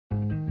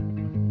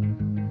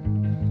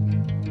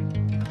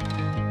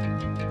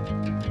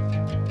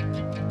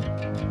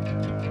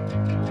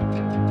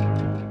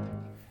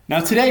Now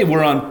today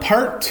we're on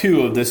part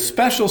 2 of this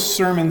special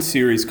sermon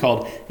series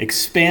called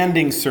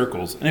Expanding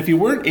Circles. And if you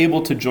weren't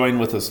able to join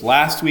with us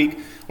last week,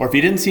 or if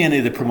you didn't see any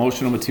of the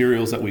promotional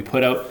materials that we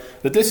put out,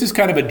 that this is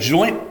kind of a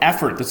joint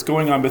effort that's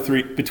going on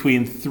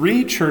between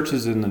 3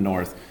 churches in the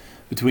north,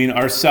 between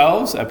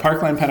ourselves at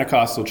Parkland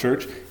Pentecostal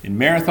Church in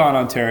Marathon,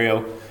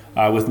 Ontario,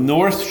 with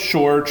North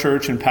Shore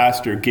Church and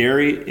Pastor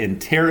Gary in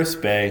Terrace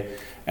Bay,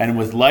 and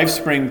with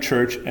LifeSpring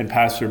Church and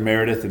Pastor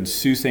Meredith in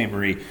Sault Ste.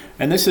 Marie.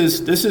 And this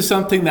is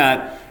something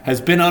that has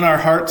been on our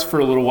hearts for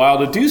a little while,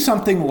 to do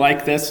something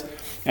like this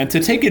and to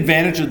take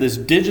advantage of this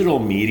digital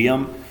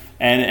medium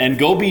and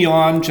go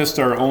beyond just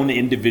our own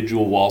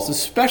individual walls,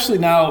 especially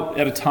now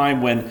at a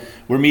time when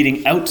we're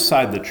meeting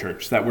outside the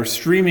church, that we're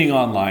streaming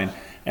online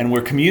and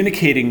we're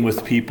communicating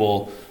with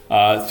people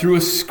through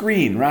a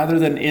screen rather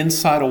than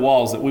inside of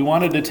walls. That we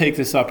wanted to take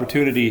this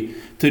opportunity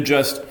to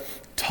just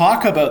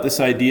talk about this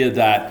idea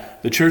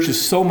that the church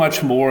is so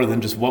much more than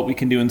just what we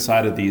can do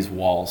inside of these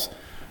walls.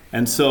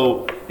 And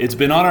so it's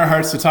been on our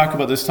hearts to talk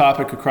about this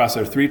topic across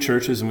our 3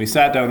 churches, and we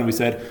sat down and we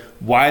said,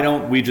 why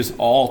don't we just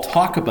all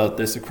talk about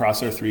this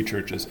across our 3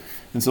 churches?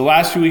 And so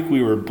last week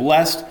we were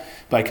blessed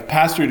by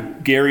Pastor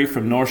Gary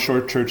from North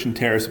Shore Church in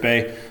Terrace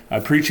Bay,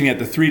 preaching at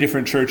the 3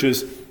 different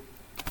churches.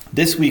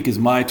 This week is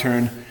my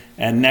turn,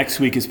 and next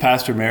week is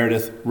Pastor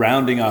Meredith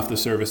rounding off the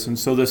service. And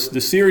so the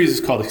series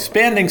is called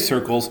Expanding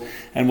Circles,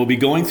 and we'll be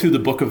going through the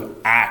book of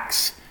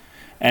Acts.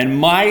 And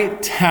my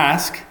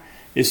task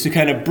is to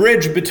kind of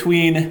bridge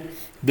between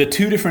the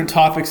 2 different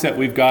topics that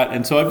we've got.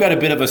 And so I've got a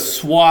bit of a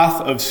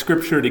swath of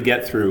scripture to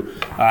get through,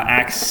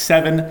 Acts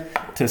 7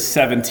 to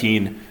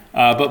 17.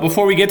 But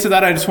before we get to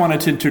that, I just wanted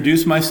to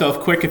introduce myself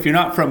quick. If you're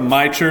not from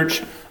my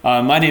church,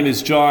 my name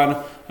is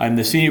John. I'm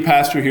the senior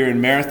pastor here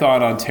in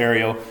Marathon,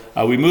 Ontario.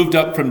 We moved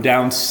up from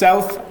down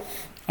south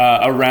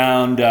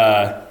around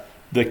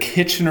the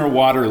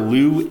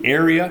Kitchener-Waterloo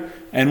area.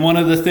 And one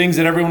of the things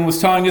that everyone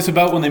was telling us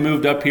about when they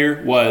moved up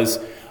here was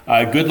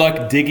good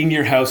luck digging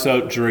your house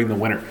out during the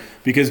winter.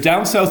 Because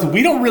down south,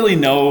 we don't really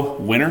know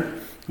winter.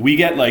 We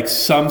get like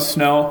some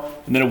snow,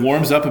 and then it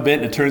warms up a bit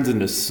and it turns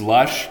into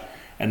slush,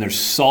 and there's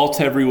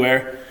salt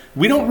everywhere.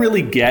 We don't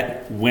really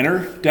get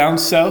winter down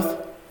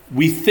south.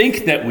 We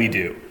think that we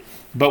do.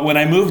 But when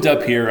I moved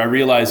up here, I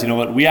realized,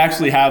 we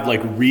actually have like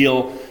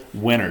real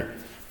winter.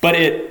 But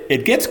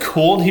it gets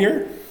cold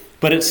here,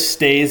 but it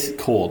stays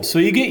cold. So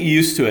you get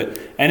used to it.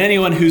 And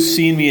anyone who's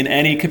seen me in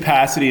any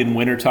capacity in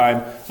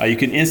wintertime, you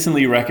can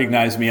instantly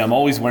recognize me. I'm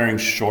always wearing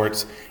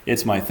shorts.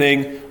 It's my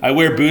thing. I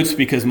wear boots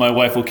because my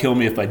wife will kill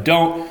me if I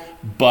don't,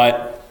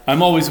 but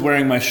I'm always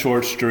wearing my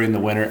shorts during the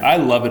winter. I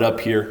love it up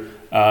here.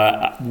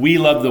 We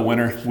love the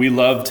winter. We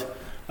loved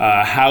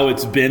how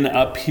it's been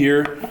up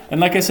here.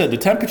 And like I said, the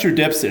temperature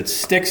dips, it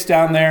sticks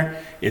down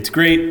there. It's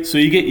great. So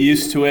you get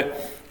used to it.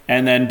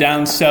 And then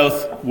down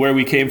south, where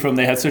we came from,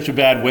 they had such a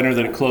bad winter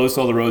that it closed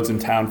all the roads in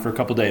town for a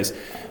couple days.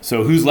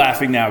 So who's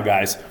laughing now,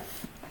 guys?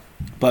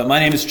 But my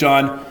name is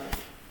John.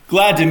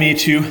 Glad to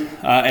meet you.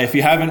 If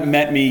you haven't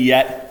met me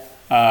yet,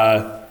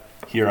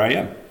 here I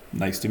am.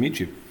 Nice to meet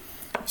you.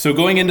 So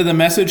going into the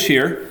message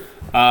here,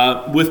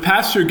 with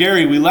Pastor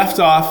Gary, we left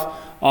off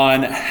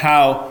on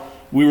how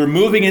we were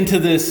moving into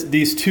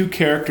these 2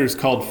 characters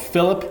called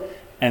Philip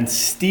and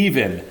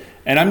Stephen.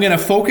 And I'm going to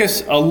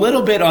focus a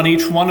little bit on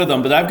each one of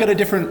them, but I've got a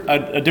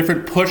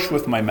different push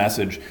with my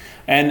message.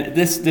 And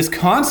this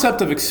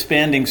concept of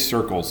expanding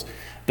circles,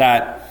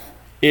 that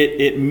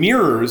it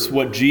mirrors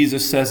what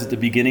Jesus says at the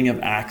beginning of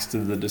Acts to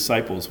the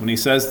disciples, when he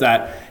says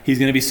that he's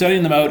going to be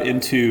sending them out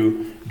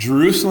into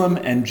Jerusalem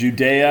and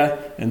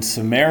Judea and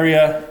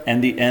Samaria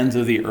and the ends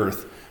of the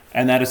earth.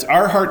 And that it's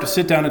our heart to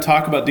sit down and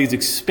talk about these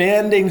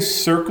expanding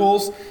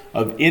circles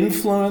of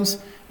influence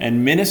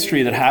and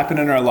ministry that happen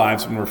in our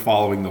lives when we're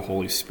following the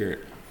Holy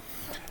Spirit.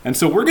 And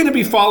so we're going to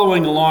be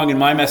following along in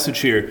my message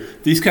here,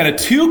 these kind of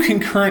 2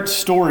 concurrent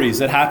stories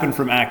that happen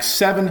from Acts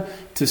 7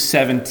 to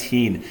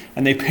 17.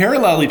 And they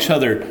parallel each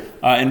other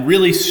in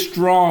really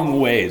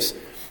strong ways.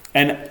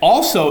 And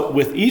also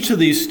with each of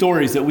these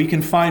stories that we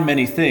can find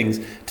many things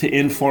to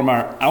inform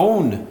our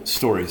own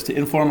stories, to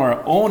inform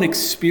our own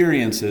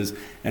experiences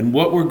and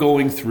what we're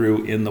going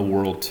through in the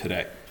world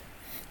today.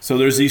 So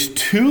there's these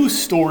 2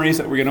 stories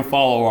that we're going to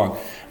follow along.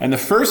 And the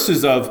first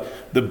is of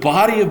the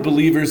body of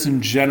believers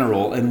in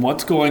general and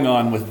what's going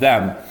on with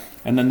them.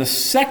 And then the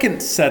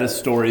second set of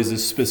stories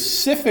is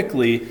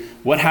specifically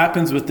what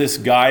happens with this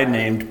guy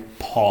named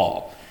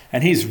Paul.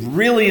 And he's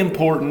really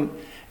important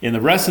in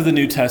the rest of the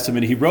New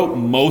Testament. He wrote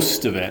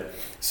most of it.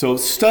 So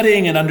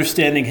studying and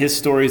understanding his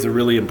story is a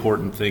really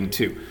important thing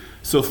too.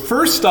 So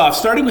first off,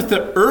 starting with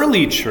the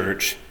early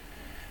church,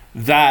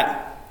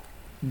 that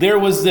there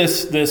was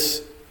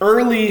this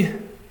early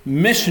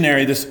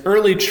missionary, this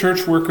early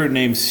church worker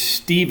named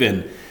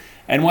Stephen.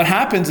 And what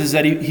happens is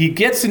that he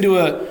gets into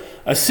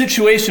a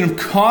situation of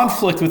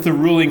conflict with the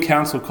ruling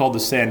council called the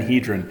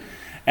Sanhedrin.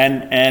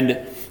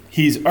 And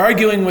he's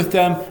arguing with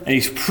them, and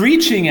he's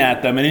preaching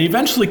at them, and he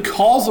eventually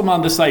calls them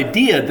on this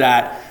idea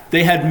that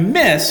they had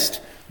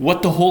missed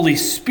what the Holy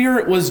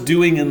Spirit was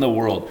doing in the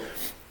world.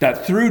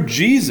 That through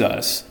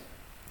Jesus,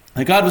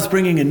 that God was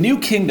bringing a new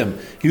kingdom.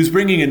 He was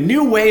bringing a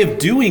new way of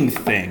doing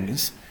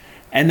things,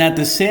 and that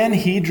the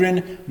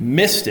Sanhedrin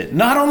missed it.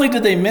 Not only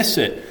did they miss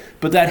it,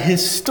 but that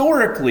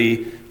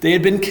historically they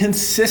had been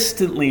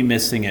consistently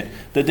missing it,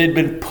 that they'd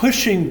been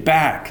pushing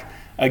back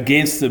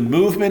against the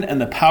movement and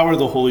the power of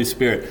the Holy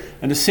Spirit.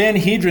 And the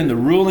Sanhedrin, the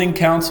ruling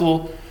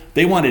council,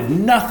 they wanted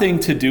nothing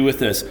to do with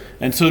this,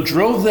 and so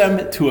drove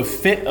them to a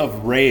fit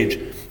of rage.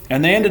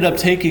 And they ended up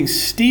taking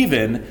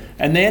Stephen,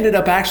 and they ended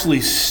up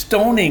actually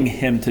stoning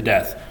him to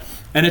death.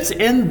 And it's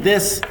in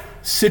this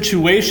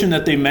situation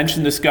that they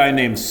mention this guy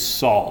named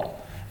Saul.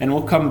 And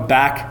we'll come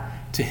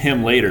back to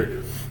him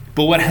later.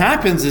 But what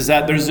happens is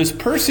that there's this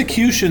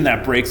persecution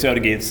that breaks out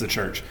against the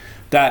church.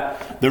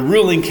 That the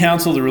ruling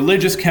council, the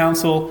religious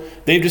council,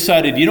 they've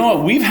decided, you know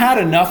what, we've had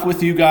enough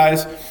with you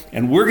guys,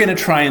 and we're going to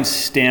try and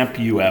stamp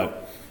you out.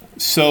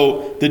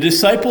 So the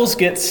disciples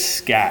get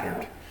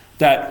scattered.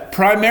 That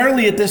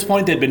primarily at this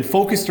point they'd been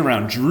focused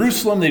around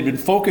Jerusalem. They'd been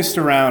focused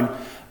around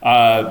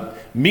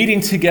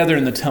meeting together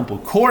in the temple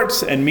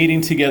courts and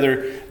meeting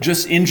together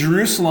just in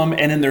Jerusalem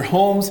and in their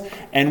homes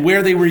and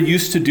where they were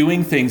used to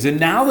doing things. And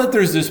now that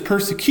there's this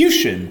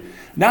persecution,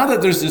 now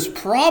that there's this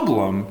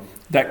problem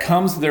that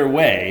comes their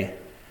way,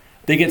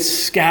 they get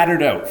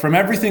scattered out from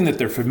everything that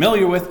they're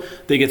familiar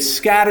with. They get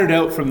scattered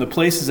out from the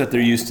places that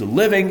they're used to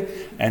living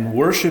and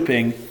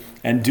worshiping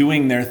and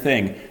doing their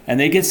thing. And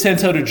they get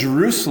sent out of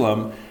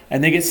Jerusalem,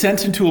 and they get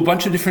sent into a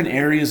bunch of different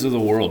areas of the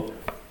world.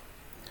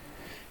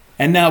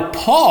 And now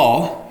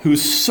Paul,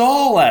 who's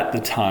Saul at the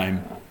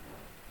time,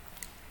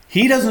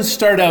 he doesn't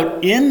start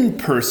out in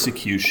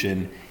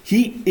persecution.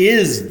 He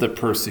is the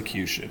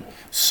persecution.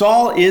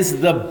 Saul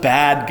is the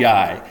bad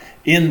guy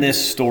in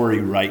this story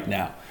right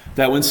now.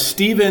 That when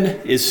Stephen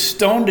is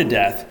stoned to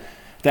death,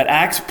 that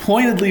Acts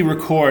pointedly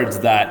records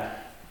that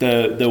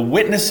the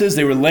witnesses,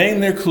 they were laying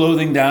their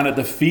clothing down at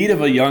the feet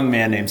of a young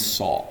man named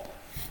Saul.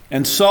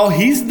 And Saul,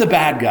 he's the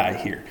bad guy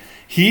here.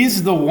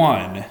 He's the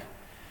one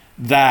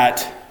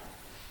that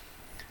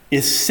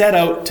is set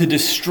out to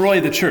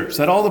destroy the church.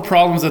 That all the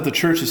problems that the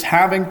church is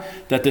having,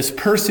 that this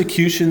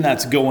persecution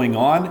that's going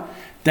on,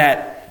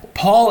 that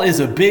Paul is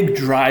a big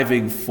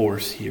driving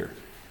force here.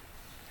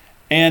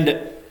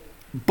 And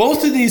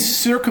both of these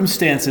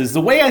circumstances,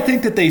 the way I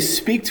think that they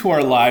speak to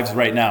our lives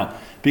right now,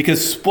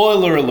 because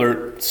spoiler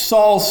alert,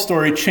 Saul's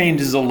story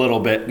changes a little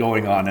bit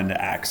going on into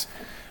Acts.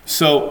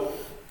 So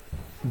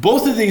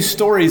both of these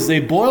stories, they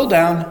boil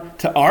down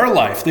to our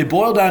life. They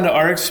boil down to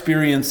our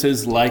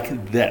experiences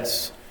like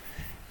this.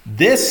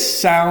 This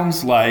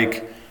sounds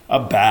like a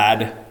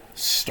bad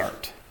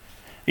start.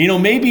 You know,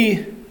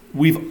 maybe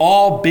we've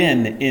all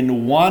been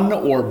in one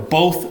or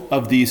both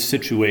of these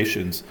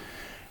situations.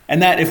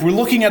 And that if we're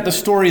looking at the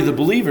story of the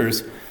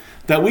believers,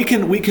 that we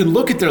can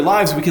look at their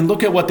lives, we can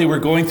look at what they were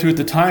going through at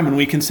the time, and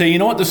we can say, you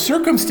know what, the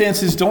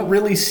circumstances don't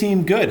really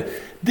seem good.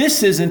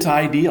 This isn't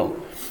ideal.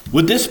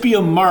 Would this be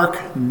a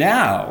mark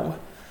now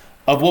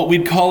of what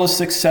we'd call a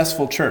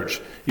successful church?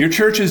 Your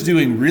church is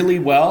doing really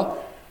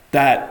well,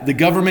 that the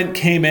government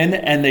came in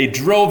and they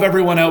drove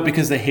everyone out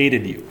because they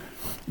hated you.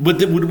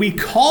 Would we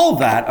call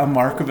that a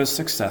mark of a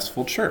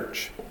successful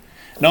church?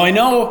 Now I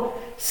know,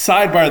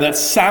 sidebar, that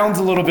sounds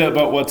a little bit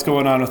about what's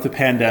going on with the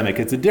pandemic.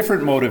 It's a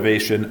different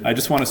motivation. I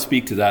just want to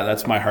speak to that.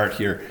 That's my heart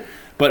here.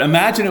 But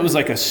imagine it was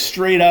like a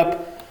straight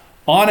up,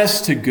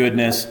 honest to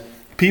goodness,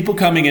 people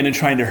coming in and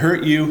trying to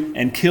hurt you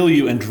and kill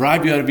you and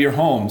drive you out of your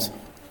homes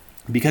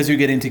because you're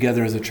getting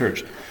together as a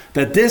church.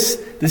 That this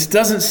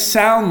doesn't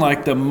sound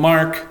like the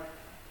mark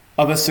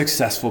of a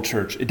successful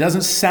church. It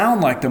doesn't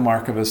sound like the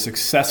mark of a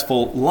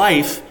successful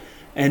life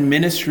and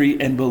ministry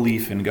and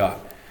belief in God.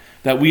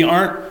 That we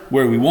aren't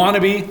where we want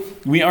to be.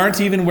 We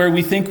aren't even where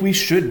we think we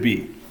should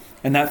be.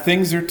 And that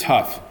things are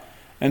tough.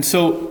 And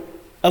so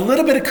a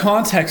little bit of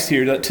context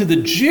here, that to the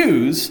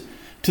Jews,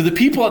 to the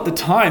people at the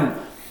time,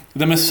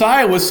 the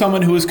Messiah was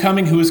someone who was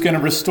coming, who was going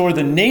to restore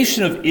the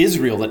nation of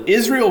Israel. That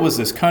Israel was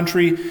this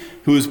country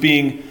who was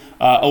being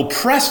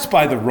oppressed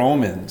by the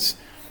Romans.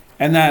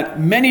 And that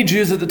many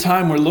Jews at the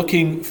time were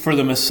looking for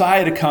the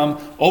Messiah to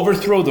come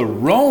overthrow the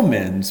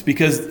Romans,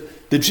 because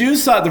the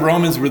Jews thought the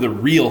Romans were the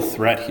real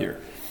threat here.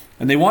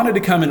 And they wanted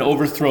to come and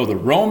overthrow the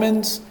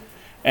Romans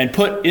and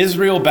put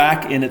Israel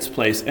back in its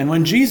place. And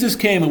when Jesus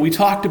came, and we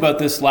talked about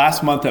this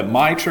last month at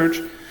my church,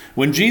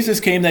 when Jesus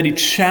came, that he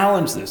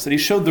challenged this, that he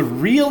showed the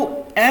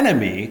real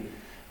enemy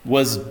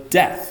was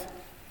death.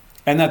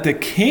 And that the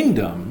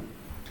kingdom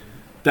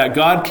that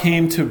God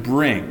came to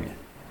bring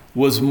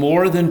was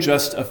more than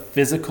just a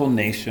physical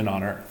nation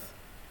on earth.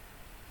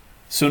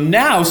 So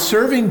now,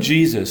 serving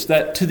Jesus,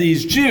 that to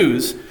these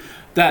Jews,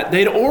 that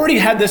they'd already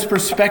had this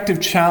perspective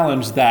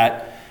challenge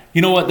that,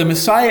 you know what, the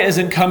Messiah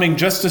isn't coming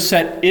just to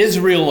set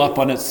Israel up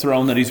on its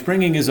throne, that he's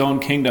bringing his own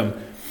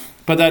kingdom,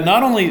 but that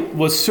not only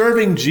was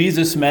serving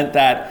Jesus meant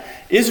that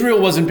Israel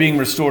wasn't being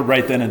restored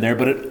right then and there,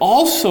 but it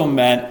also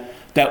meant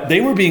that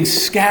they were being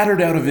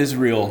scattered out of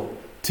Israel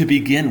to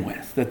begin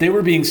with, that they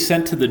were being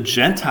sent to the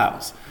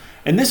Gentiles.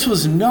 And this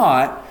was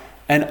not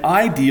an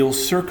ideal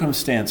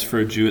circumstance for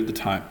a Jew at the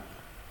time.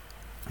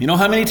 You know,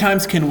 how many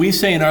times can we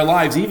say in our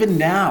lives, even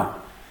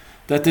now,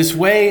 that this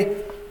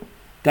way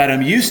that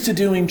I'm used to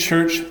doing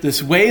church,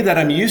 this way that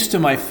I'm used to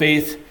my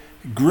faith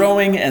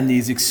growing and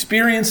these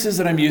experiences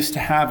that I'm used to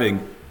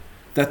having,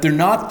 that they're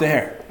not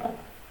there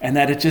and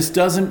that it just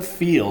doesn't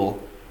feel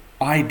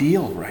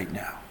ideal right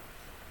now.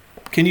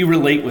 Can you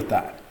relate with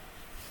that?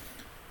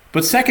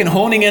 But second,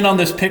 honing in on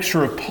this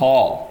picture of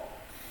Paul,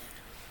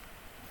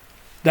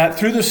 that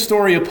through the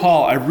story of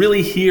Paul, I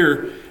really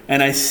hear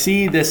and I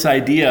see this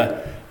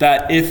idea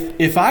that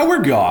if I were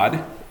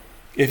God,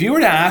 if you were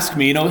to ask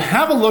me,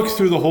 have a look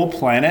through the whole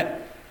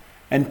planet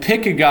and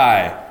pick a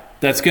guy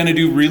that's going to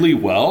do really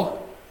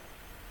well,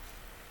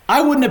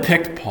 I wouldn't have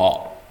picked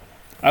Paul.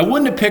 I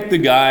wouldn't have picked the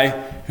guy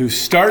who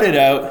started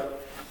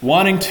out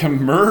wanting to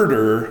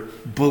murder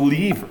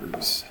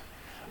believers.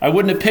 I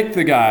wouldn't have picked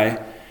the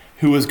guy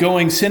who was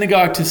going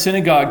synagogue to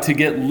synagogue to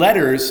get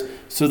letters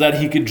so that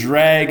he could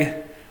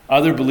drag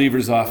other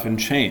believers off in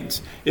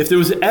chains. If there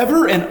was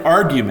ever an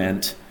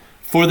argument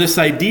for this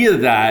idea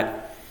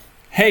that,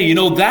 hey,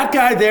 that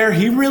guy there,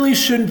 he really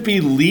shouldn't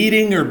be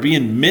leading or be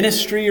in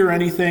ministry or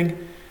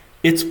anything,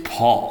 it's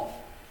Paul.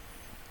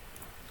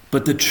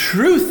 But the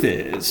truth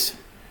is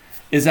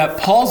that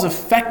Paul's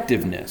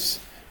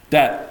effectiveness,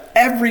 that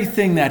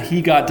everything that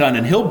he got done,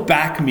 and he'll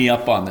back me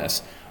up on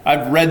this.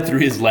 I've read through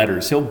his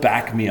letters. He'll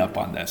back me up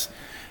on this.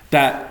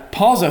 That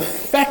Paul's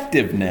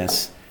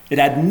effectiveness, it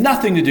had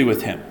nothing to do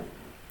with him.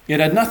 It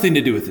had nothing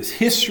to do with his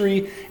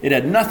history. It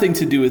had nothing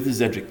to do with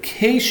his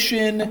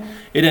education.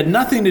 It had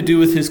nothing to do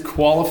with his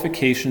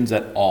qualifications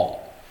at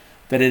all.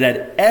 That it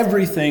had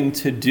everything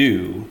to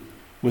do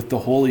with the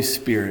Holy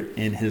Spirit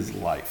in his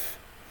life.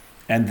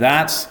 And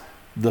that's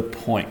the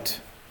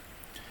point.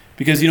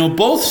 Because,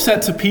 both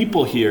sets of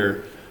people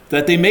here,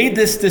 that they made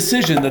this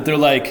decision that they're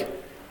like,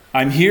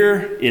 I'm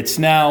here, it's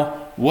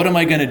now, what am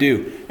I going to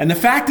do? And the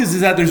fact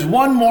is that there's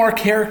one more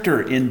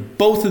character in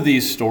both of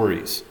these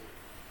stories.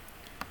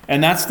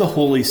 And that's the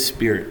Holy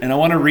Spirit. And I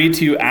want to read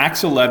to you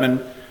Acts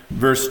 11,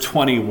 verse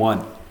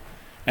 21.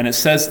 And it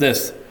says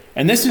this,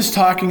 and this is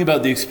talking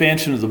about the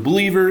expansion of the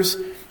believers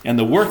and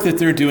the work that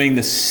they're doing.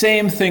 The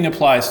same thing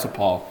applies to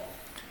Paul.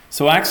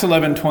 So Acts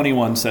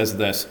 11:21 says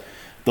this,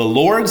 the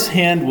Lord's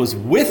hand was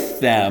with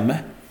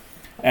them,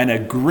 and a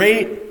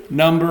great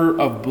number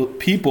of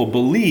people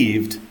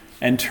believed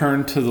and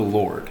turned to the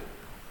Lord.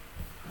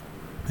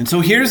 And so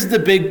here's the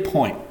big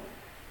point,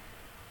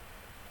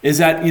 is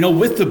that,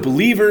 with the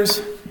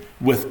believers,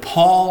 with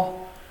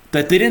Paul,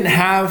 that they didn't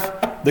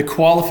have the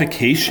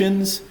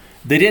qualifications,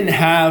 they didn't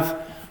have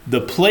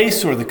the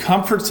place or the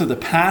comforts of the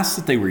past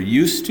that they were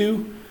used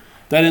to,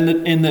 that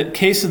in the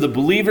case of the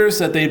believers,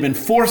 that they had been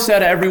forced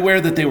out of everywhere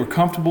that they were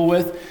comfortable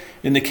with.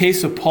 In the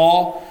case of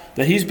Paul,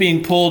 that he's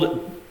being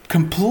pulled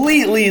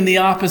completely in the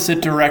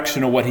opposite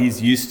direction of what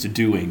he's used to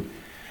doing.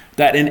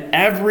 That in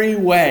every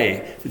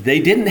way, they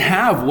didn't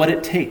have what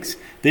it takes.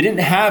 They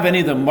didn't have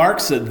any of the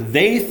marks that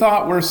they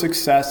thought were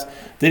success.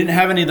 They didn't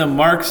have any of the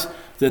marks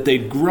that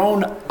they'd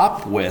grown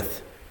up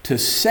with to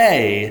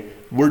say,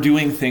 we're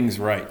doing things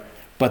right.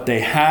 But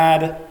they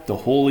had the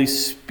Holy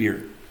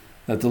Spirit,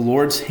 that the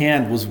Lord's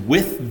hand was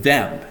with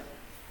them.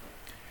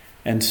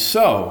 And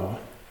so,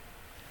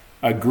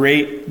 a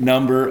great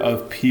number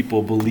of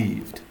people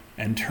believed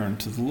and turned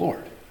to the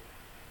Lord.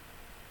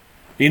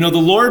 The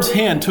Lord's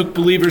hand took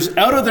believers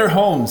out of their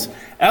homes,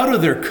 out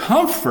of their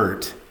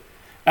comfort,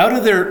 out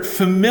of their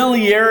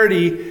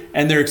familiarity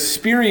and their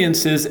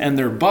experiences and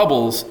their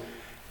bubbles,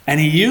 and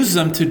he used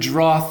them to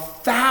draw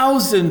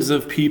thousands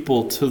of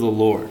people to the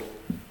Lord.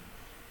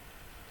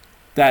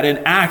 That in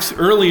Acts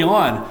early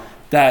on,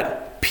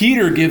 that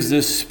Peter gives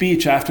this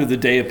speech after the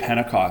day of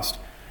Pentecost,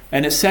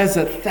 and it says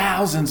that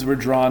thousands were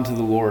drawn to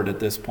the Lord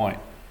at this point.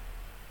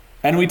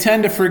 And we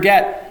tend to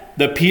forget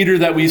the Peter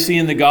that we see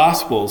in the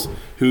Gospels,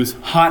 who's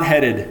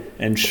hot-headed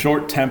and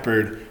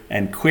short-tempered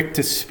and quick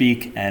to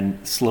speak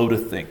and slow to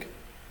think.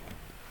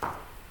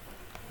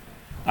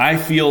 I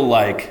feel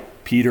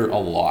like Peter a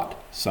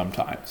lot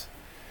sometimes.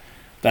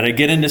 That I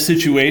get into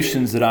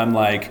situations that I'm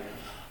like,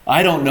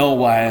 I don't know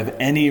why I have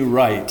any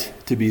right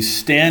to be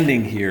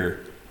standing here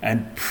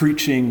and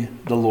preaching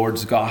the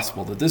Lord's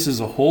gospel. That this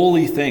is a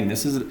holy thing.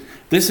 This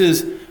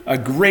is a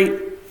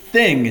great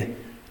thing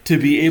to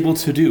be able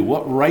to do.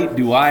 What right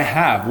do I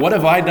have? What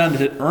have I done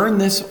to earn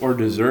this or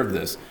deserve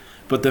this?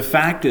 But the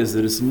fact is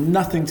that it's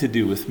nothing to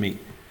do with me.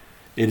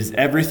 It is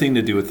everything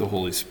to do with the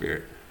Holy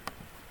Spirit.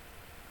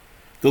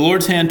 The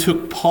Lord's hand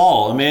took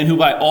Paul, a man who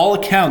by all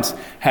accounts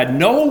had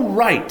no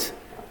right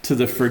to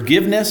the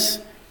forgiveness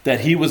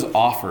that he was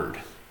offered,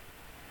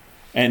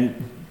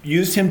 and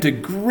used him to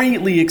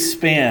greatly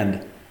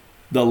expand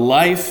the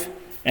life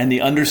and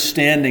the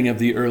understanding of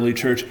the early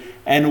church.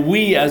 And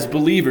we as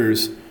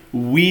believers,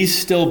 we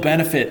still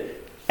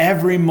benefit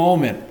every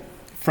moment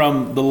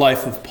from the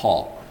life of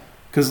Paul.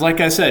 Because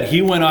like I said,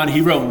 he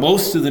wrote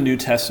most of the New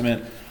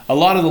Testament. A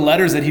lot of the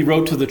letters that he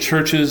wrote to the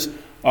churches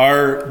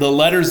are the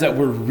letters that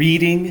we're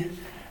reading.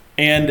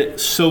 And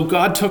so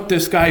God took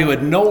this guy who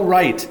had no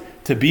right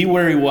to be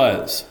where he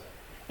was,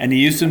 and he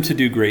used him to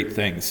do great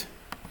things.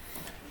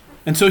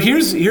 And so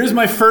here's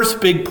my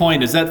first big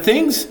point, is that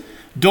things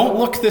don't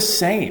look the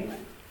same.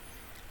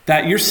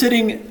 that you're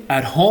sitting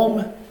at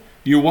home,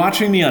 you're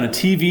watching me on a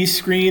TV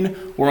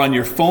screen or on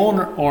your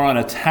phone or on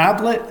a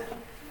tablet,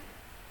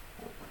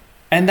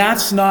 and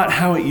that's not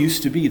how it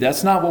used to be.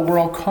 That's not what we're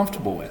all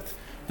comfortable with.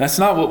 That's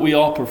not what we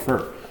all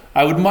prefer.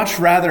 I would much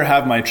rather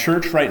have my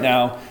church right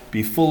now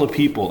be full of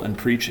people and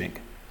preaching.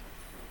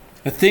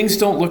 But things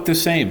don't look the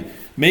same.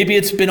 Maybe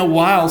it's been a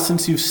while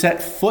since you've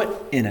set foot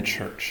in a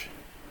church.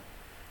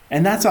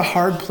 And that's a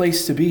hard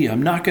place to be.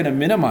 I'm not going to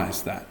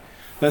minimize that.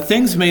 That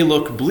things may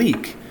look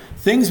bleak.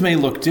 Things may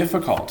look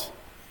difficult.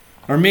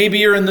 Or maybe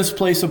you're in this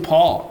place of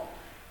Paul,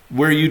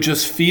 where you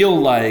just feel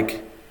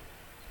like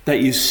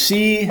that you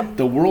see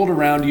the world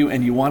around you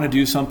and you want to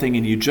do something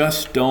and you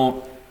just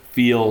don't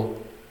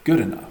feel good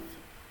enough.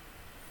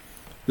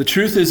 The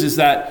truth is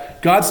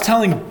that God's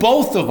telling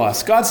both of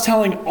us, God's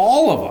telling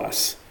all of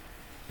us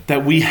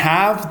that we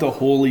have the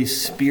Holy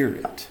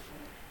Spirit.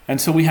 And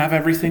so we have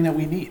everything that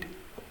we need.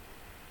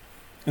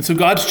 And so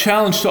God's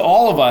challenge to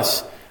all of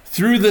us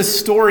through this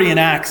story in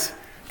Acts,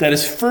 that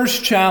his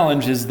first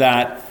challenge is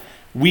that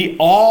we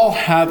all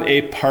have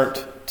a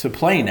part to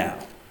play now.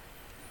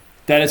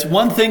 That it's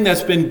one thing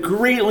that's been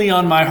greatly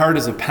on my heart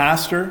as a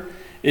pastor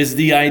is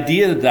the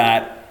idea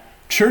that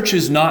church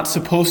is not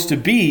supposed to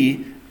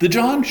be the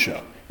John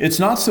show. It's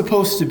not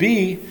supposed to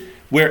be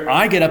where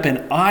I get up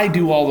and I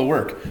do all the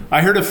work.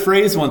 I heard a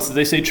phrase once that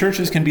they say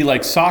churches can be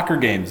like soccer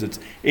games. It's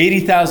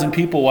 80,000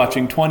 people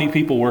watching 20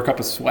 people work up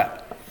a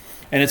sweat.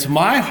 And it's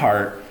my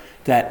heart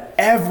that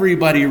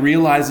everybody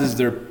realizes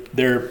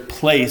their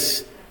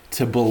place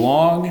to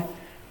belong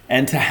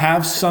and to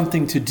have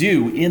something to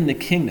do in the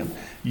kingdom.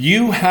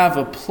 You have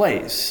a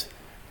place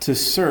to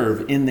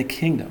serve in the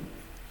kingdom.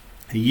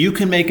 You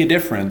can make a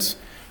difference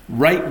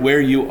right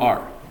where you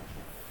are.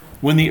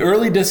 When the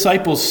early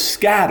disciples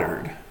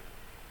scattered,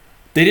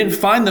 they didn't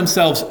find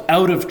themselves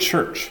out of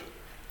church.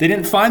 They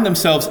didn't find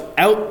themselves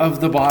out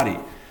of the body.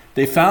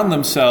 They found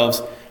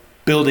themselves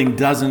building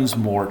dozens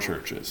more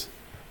churches.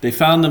 They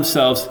found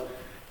themselves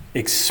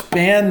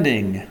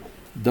expanding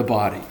the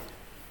body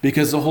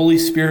because the Holy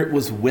Spirit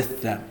was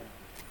with them.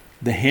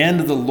 The hand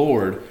of the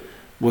Lord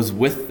was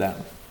with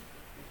them.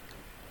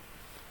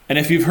 And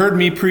if you've heard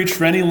me preach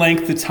for any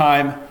length of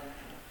time,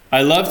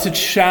 I love to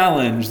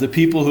challenge the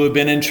people who have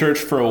been in church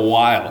for a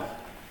while.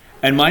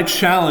 And my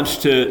challenge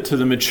to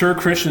the mature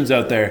Christians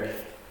out there,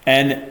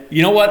 and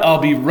you know what, I'll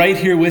be right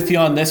here with you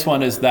on this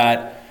one, is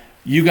that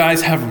you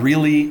guys have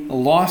really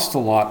lost a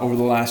lot over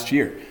the last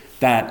year.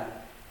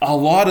 That a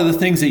lot of the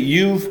things that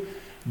you've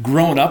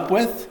grown up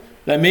with,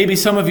 that maybe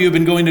some of you have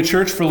been going to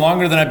church for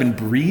longer than I've been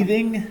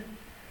breathing,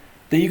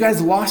 that you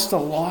guys lost a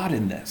lot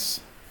in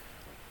this.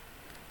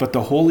 But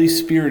the Holy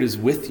Spirit is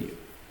with you.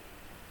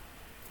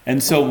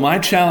 And so my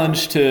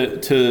challenge to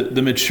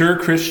the mature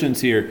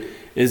Christians here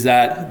is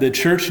that the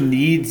church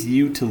needs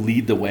you to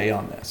lead the way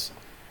on this.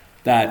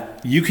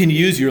 That you can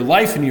use your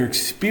life and your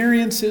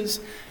experiences.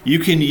 You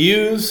can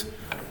use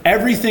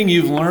everything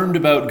you've learned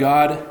about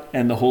God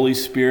and the Holy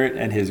Spirit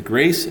and his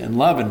grace and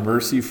love and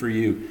mercy for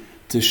you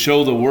to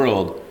show the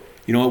world,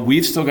 you know what,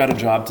 we've still got a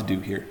job to do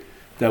here.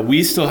 That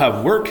we still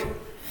have work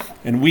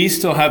and we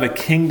still have a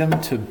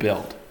kingdom to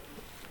build.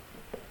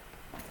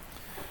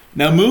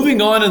 Now,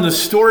 moving on in the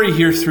story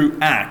here through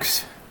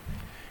Acts,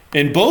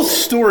 in both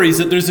stories,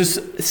 that there's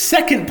this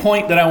second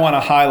point that I want to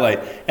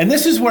highlight. And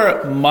this is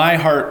where my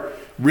heart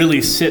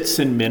really sits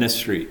in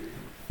ministry.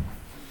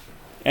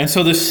 And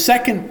so the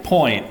second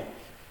point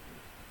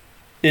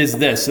is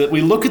this, that we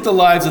look at the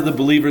lives of the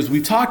believers.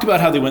 We've talked about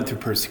how they went through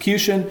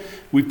persecution.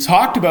 We've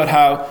talked about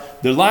how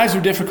their lives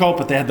were difficult,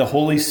 but they had the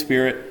Holy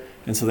Spirit.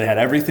 And so they had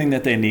everything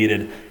that they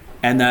needed.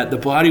 And that the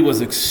body was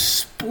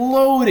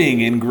exploding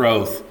in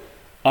growth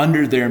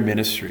under their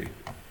ministry.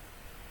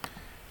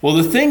 Well,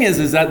 the thing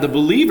is that the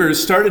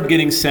believers started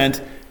getting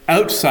sent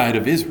outside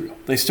of Israel.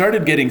 They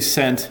started getting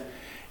sent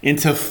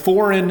into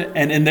foreign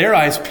and, in their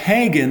eyes,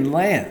 pagan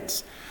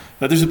lands.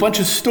 Now, there's a bunch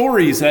of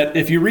stories that,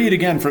 if you read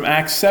again from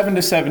Acts 7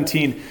 to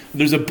 17,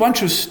 there's a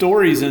bunch of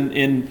stories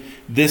in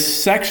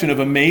this section of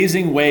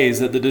amazing ways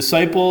that the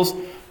disciples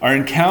are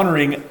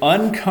encountering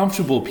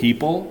uncomfortable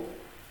people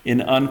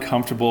in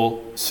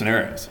uncomfortable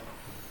scenarios.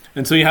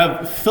 And so you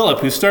have Philip,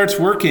 who starts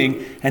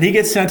working, and he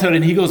gets sent out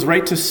and he goes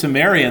right to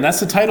Samaria. And that's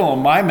the title of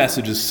my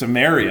message, is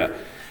Samaria.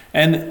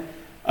 And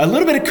a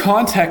little bit of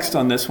context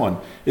on this one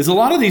is a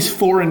lot of these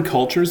foreign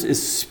cultures,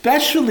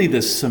 especially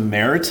the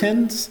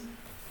Samaritans,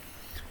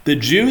 the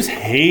Jews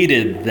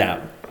hated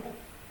them.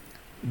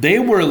 They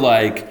were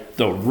like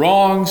the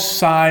wrong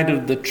side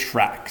of the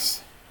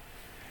tracks.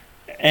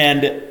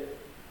 And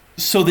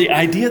so the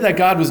idea that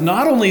God was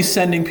not only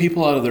sending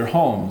people out of their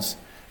homes,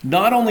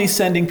 not only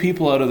sending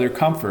people out of their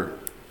comfort,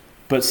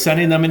 but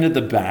sending them into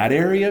the bad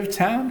area of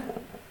town,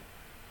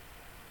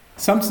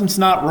 something's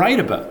not right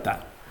about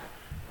that.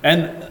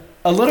 And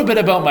a little bit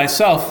about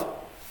myself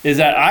is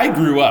that I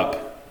grew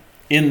up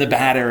in the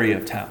bad area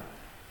of town.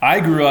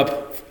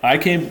 I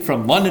came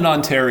from London,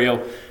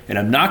 Ontario, and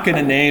I'm not going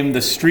to name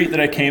the street that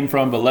I came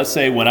from, but let's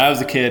say when I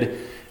was a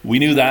kid, we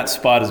knew that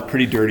spot is a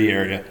pretty dirty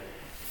area.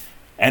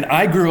 And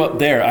I grew up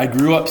there. I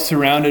grew up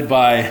surrounded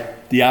by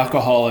the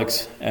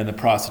alcoholics and the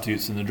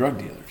prostitutes and the drug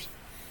dealers.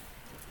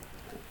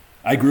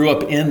 I grew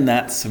up in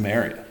that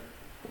Samaria.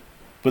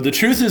 But the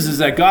truth is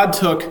that God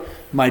took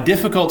my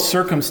difficult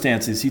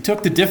circumstances, he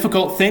took the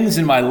difficult things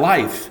in my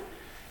life,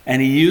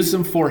 and he used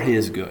them for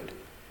his good.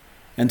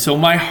 And so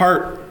my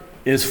heart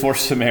is for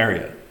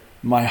Samaria.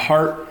 My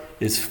heart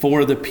is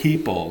for the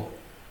people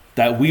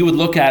that we would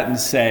look at and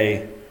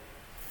say,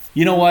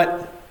 you know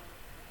what?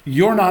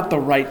 You're not the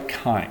right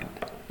kind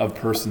of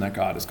person that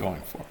God is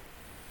going for.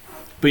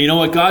 But you know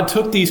what? God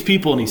took these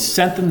people and he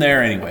sent them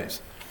there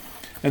anyways.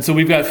 And so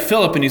we've got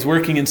Philip, and he's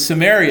working in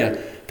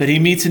Samaria, that he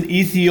meets an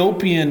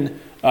Ethiopian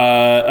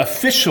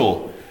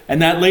official,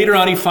 and that later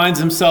on he finds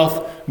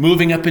himself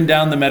moving up and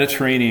down the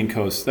Mediterranean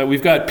coast. That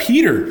we've got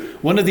Peter,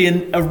 one of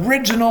the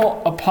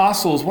original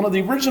apostles, one of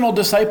the original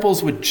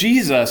disciples with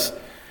Jesus,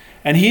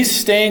 and he's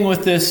staying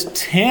with this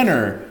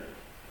tanner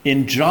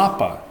in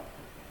Joppa.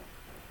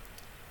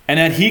 And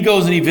then he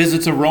goes and he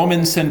visits a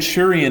Roman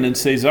centurion in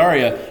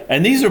Caesarea.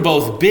 And these are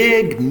both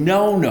big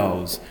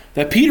no-nos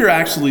that Peter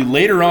actually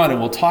later on, and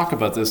we'll talk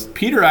about this,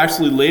 Peter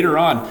actually later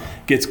on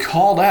gets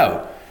called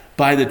out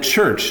by the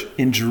church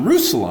in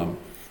Jerusalem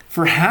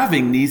for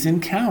having these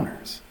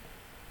encounters.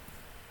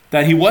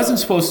 That he wasn't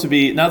supposed to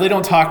be, now they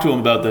don't talk to him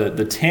about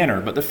the tanner,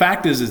 but the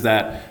fact is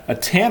that a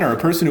tanner, a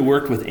person who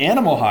worked with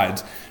animal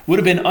hides, would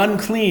have been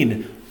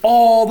unclean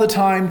all the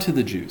time to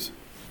the Jews.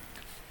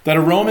 That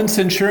a Roman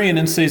centurion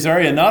in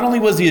Caesarea, not only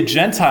was he a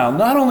Gentile,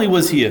 not only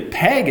was he a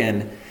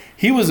pagan,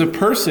 he was a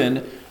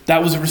person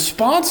that was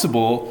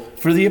responsible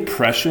for the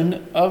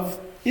oppression of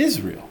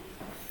Israel.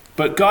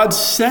 But God's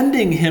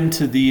sending him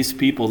to these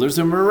people. There's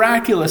a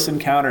miraculous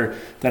encounter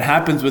that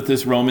happens with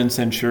this Roman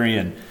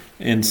centurion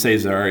in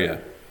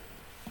Caesarea.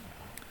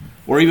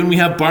 Or even we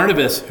have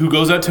Barnabas, who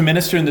goes out to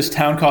minister in this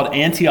town called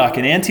Antioch.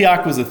 And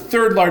Antioch was the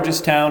third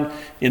largest town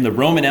in the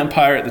Roman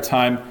Empire at the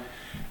time.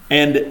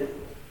 And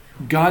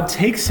God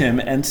takes him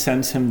and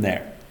sends him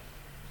there.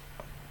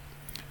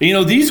 You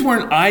know, these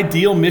weren't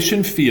ideal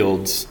mission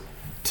fields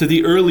to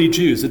the early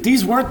Jews. That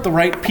these weren't the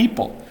right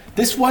people.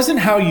 This wasn't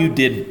how you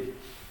did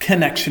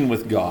connection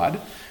with God.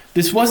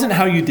 This wasn't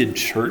how you did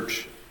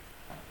church.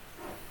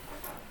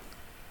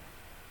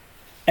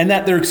 And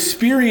that their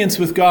experience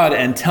with God,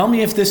 and tell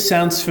me if this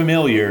sounds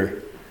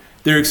familiar,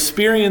 their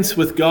experience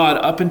with God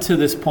up until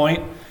this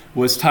point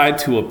was tied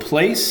to a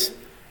place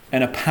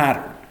and a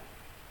pattern.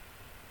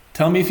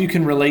 Tell me if you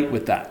can relate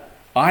with that.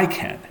 I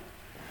can.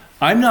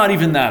 I'm not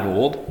even that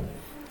old.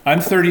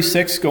 I'm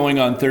 36 going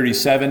on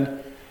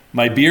 37.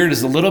 My beard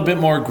is a little bit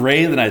more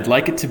gray than I'd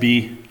like it to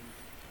be.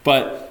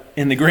 But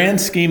in the grand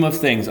scheme of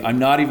things, I'm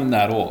not even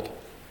that old.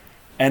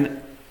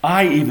 And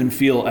I even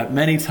feel at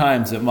many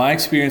times that my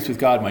experience with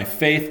God, my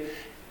faith,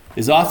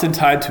 is often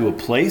tied to a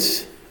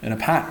place and a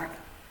pattern.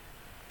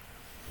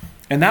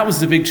 And that was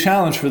the big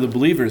challenge for the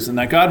believers, and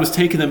that God was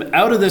taking them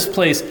out of this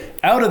place,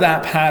 out of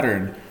that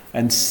pattern,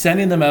 and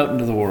sending them out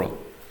into the world.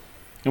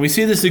 And we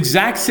see this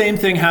exact same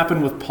thing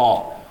happen with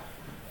Paul.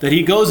 That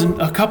he goes in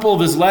a couple of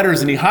his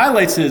letters and he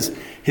highlights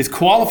his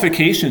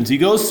qualifications. He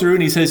goes through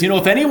and he says, you know,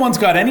 if anyone's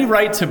got any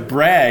right to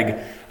brag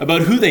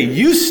about who they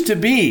used to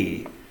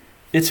be,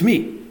 it's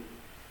me.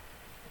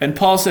 And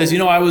Paul says, you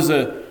know, I was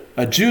a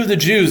Jew of the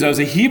Jews. I was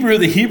a Hebrew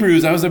of the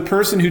Hebrews. I was a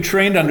person who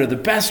trained under the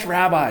best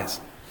rabbis.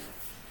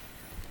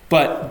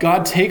 But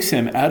God takes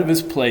him out of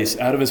his place,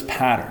 out of his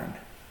pattern,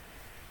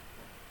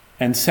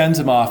 and sends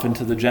him off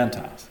into the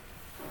Gentiles.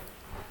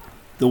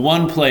 The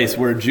one place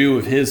where a Jew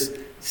of his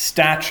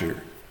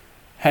stature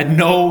had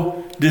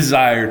no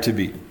desire to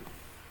be.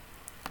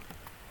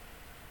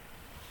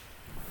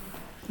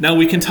 Now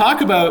we can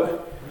talk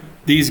about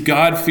these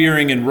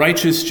God-fearing and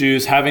righteous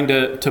Jews having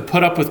to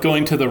put up with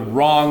going to the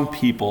wrong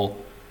people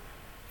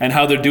and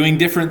how they're doing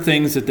different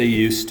things that they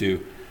used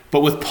to.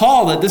 But with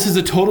Paul, that this is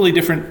a totally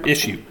different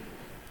issue.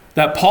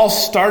 That Paul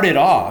started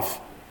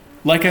off,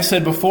 like I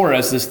said before,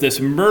 as this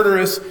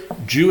murderous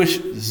Jewish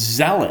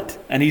zealot,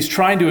 and he's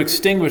trying to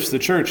extinguish the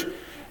church.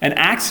 And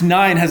Acts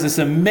 9 has this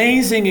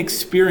amazing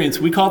experience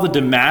we call the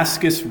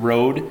Damascus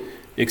Road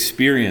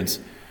experience.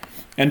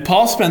 And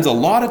Paul spends a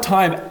lot of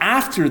time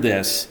after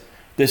this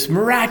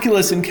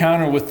miraculous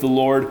encounter with the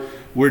Lord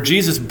where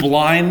Jesus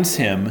blinds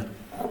him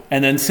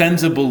and then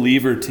sends a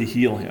believer to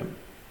heal him.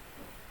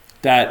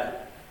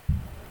 That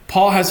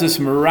Paul has this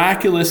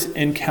miraculous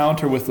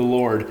encounter with the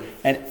Lord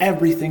and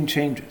everything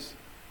changes.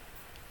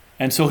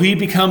 And so he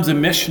becomes a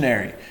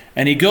missionary,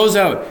 and he goes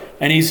out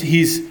and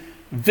he's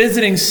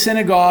visiting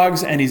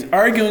synagogues and he's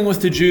arguing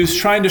with the Jews,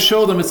 trying to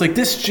show them it's like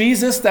this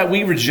Jesus that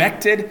we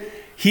rejected,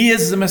 he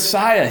is the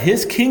Messiah.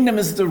 His kingdom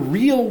is the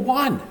real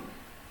one.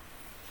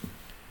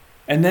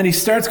 And then he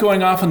starts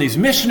going off on these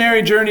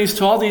missionary journeys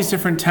to all these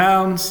different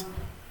towns.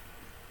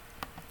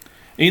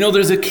 And, you know,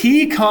 there's a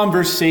key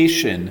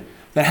conversation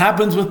that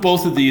happens with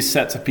both of these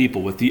sets of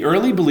people, with the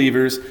early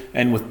believers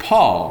and with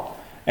Paul.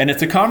 And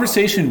it's a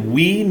conversation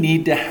we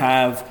need to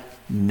have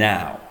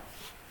now.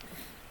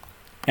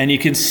 And you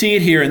can see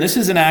it here, and this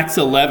is in Acts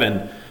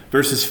 11,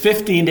 verses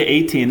 15 to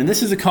 18. And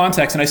this is the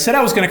context, and I said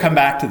I was going to come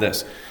back to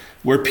this,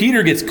 where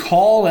Peter gets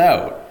called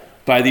out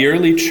by the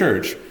early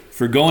church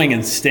for going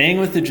and staying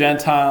with the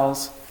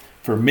Gentiles,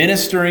 for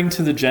ministering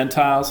to the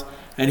Gentiles.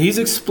 And he's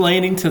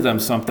explaining to them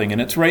something. And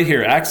it's right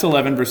here, Acts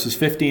 11, verses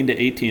 15 to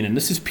 18. And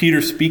this is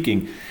Peter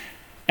speaking.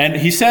 And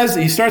he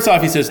starts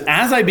off, he says,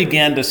 as I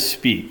began to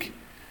speak.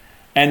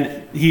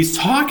 And he's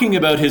talking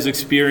about his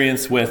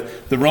experience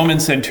with the Roman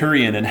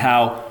centurion and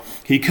how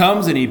he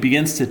comes and he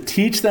begins to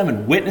teach them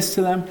and witness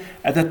to them,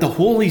 and that the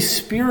Holy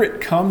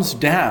Spirit comes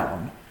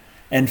down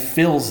and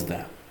fills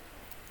them.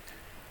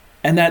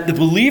 And that the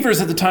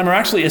believers at the time are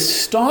actually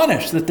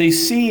astonished that they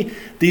see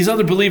these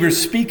other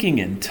believers speaking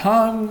in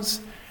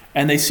tongues,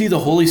 and they see the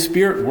Holy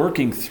Spirit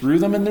working through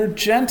them, and they're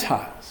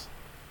Gentiles.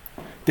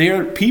 They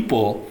are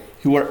people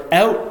who are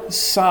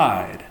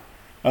outside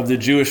of the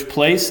Jewish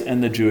place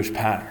and the Jewish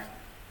pattern.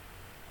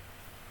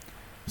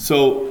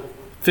 So,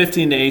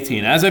 15 to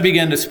 18, as I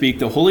began to speak,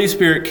 the Holy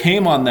Spirit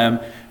came on them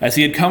as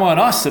he had come on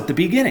us at the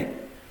beginning.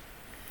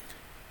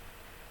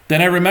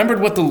 Then I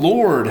remembered what the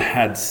Lord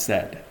had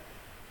said.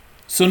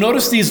 So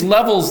notice these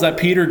levels that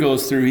Peter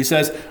goes through. He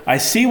says, I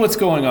see what's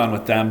going on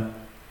with them.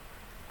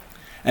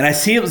 And I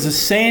see it was the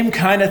same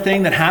kind of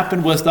thing that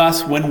happened with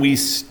us when we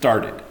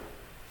started.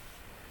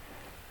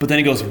 But then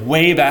he goes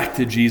way back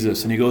to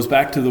Jesus, and he goes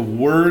back to the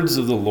words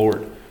of the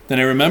Lord. Then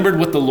I remembered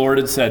what the Lord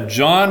had said.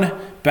 John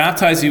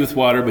baptized you with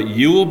water, but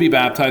you will be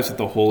baptized with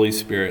the Holy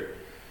Spirit.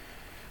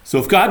 So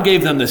if God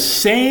gave them the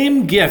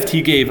same gift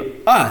he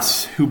gave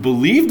us who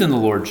believed in the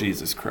Lord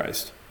Jesus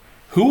Christ,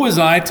 who was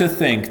I to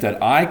think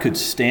that I could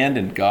stand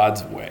in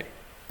God's way?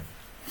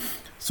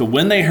 So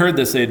when they heard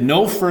this, they had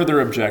no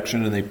further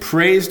objection, and they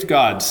praised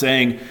God,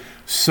 saying,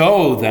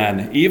 so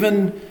then,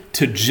 even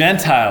to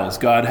Gentiles,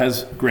 God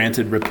has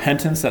granted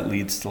repentance that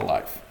leads to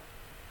life.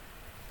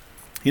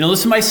 This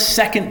is my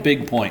second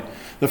big point.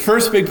 The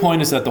first big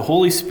point is that the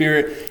Holy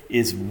Spirit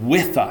is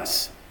with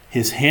us.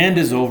 His hand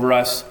is over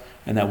us,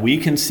 and that we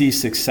can see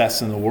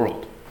success in the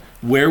world,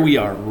 where we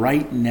are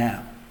right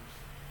now.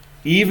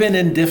 Even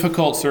in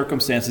difficult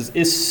circumstances,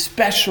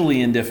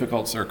 especially in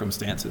difficult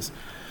circumstances.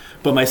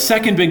 But my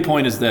second big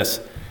point is this,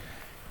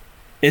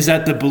 is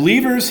that the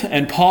believers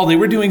and Paul, they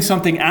were doing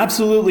something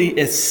absolutely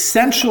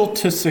essential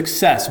to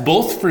success,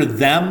 both for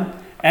them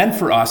and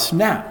for us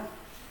now.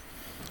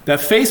 That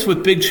faced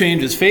with big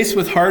changes, faced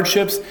with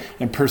hardships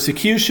and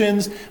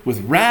persecutions, with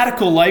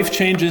radical life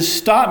changes,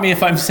 stop me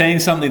if I'm saying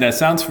something that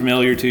sounds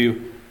familiar to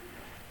you.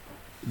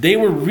 They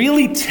were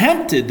really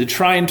tempted to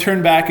try and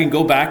turn back and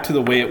go back to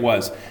the way it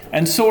was.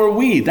 And so are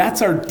we.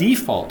 That's our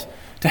default,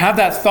 to have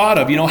that thought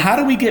of, how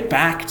do we get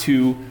back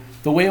to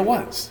the way it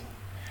was?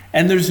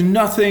 And there's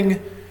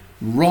nothing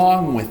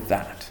wrong with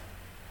that.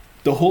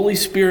 The Holy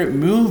Spirit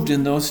moved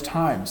in those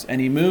times,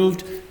 and he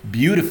moved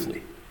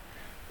beautifully.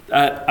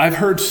 I've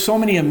heard so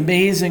many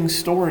amazing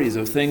stories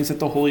of things that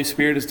the Holy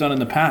Spirit has done in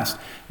the past.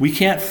 We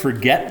can't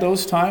forget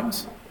those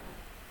times.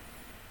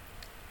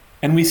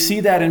 And we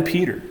see that in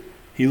Peter.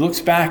 He looks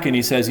back and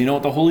he says,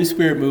 the Holy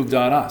Spirit moved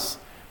on us.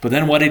 But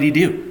then what did he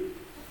do?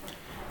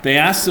 They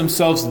asked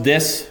themselves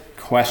this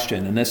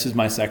question, and this is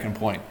my second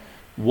point.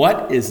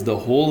 What is the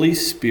Holy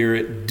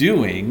Spirit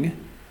doing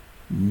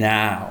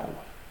now?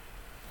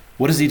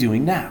 What is he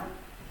doing now?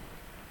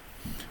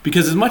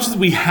 Because as much as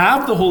we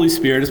have the Holy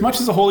Spirit, as much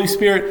as the Holy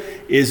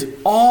Spirit is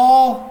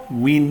all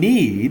we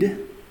need,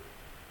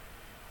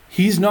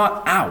 he's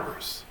not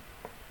ours.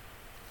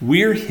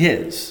 We're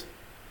his.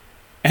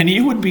 And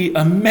you would be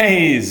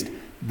amazed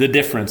the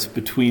difference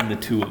between the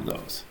two of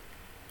those.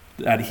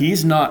 That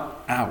he's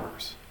not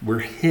ours. We're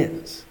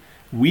his.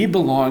 We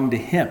belong to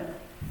him.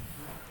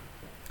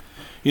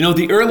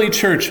 The early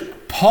church,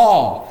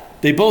 Paul,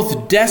 they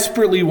both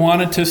desperately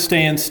wanted to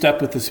stay in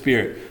step with the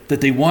Spirit,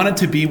 that they wanted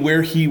to be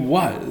where he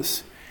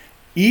was,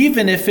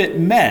 even if it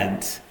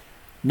meant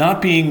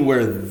not being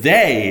where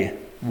they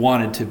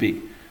wanted to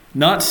be,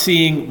 not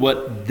seeing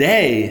what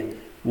they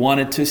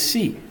wanted to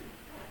see,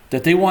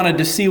 that they wanted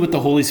to see what the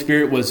Holy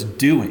Spirit was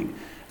doing.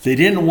 They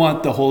didn't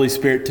want the Holy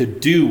Spirit to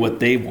do what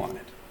they wanted.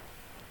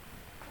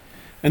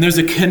 And there's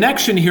a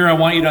connection here I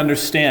want you to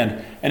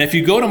understand. And if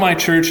you go to my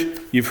church,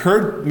 you've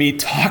heard me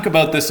talk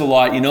about this a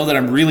lot. You know that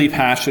I'm really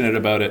passionate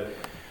about it.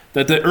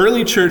 That the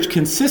early church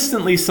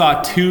consistently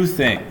saw two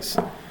things.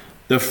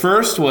 The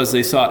first was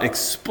they saw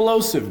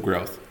explosive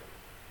growth.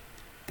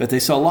 That they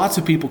saw lots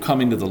of people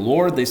coming to the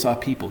Lord. They saw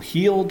people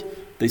healed.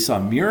 They saw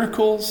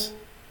miracles.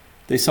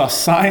 They saw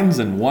signs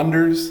and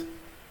wonders.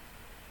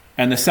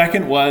 And the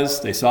second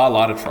was they saw a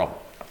lot of trouble.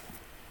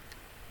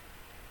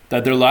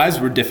 That their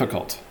lives were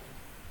difficult.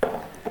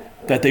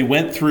 That they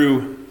went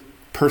through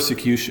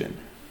persecution.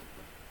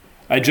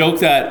 I joke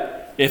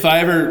that if I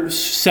ever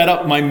set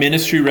up my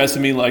ministry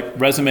resume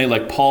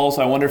like Paul's,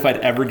 I wonder if I'd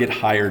ever get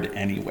hired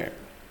anywhere.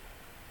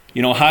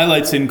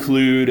 Highlights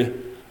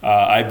include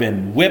I've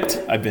been whipped,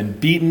 I've been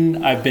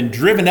beaten, I've been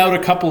driven out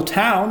a couple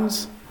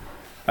towns,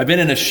 I've been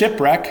in a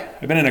shipwreck,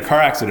 I've been in a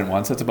car accident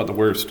once, that's about the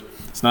worst.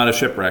 It's not a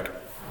shipwreck.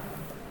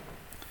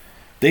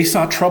 They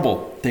saw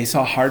trouble, they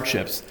saw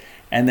hardships,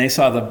 and they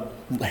saw the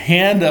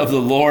hand of the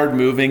Lord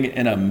moving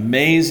in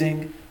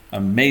amazing,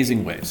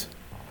 amazing ways.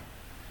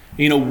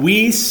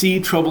 We see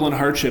trouble and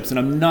hardships, and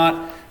I'm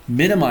not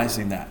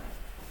minimizing that.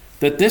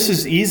 that this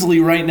is easily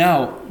right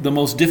now the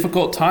most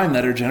difficult time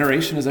that our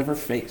generation has ever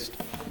faced.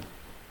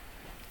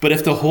 But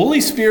if the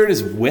Holy Spirit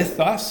is with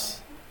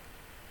us,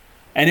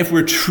 and if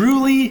we're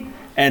truly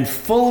and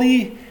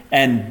fully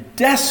and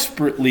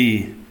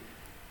desperately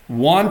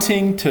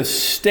wanting to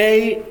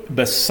stay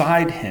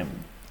beside him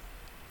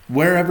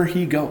wherever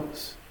he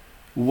goes,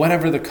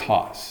 whatever the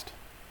cost,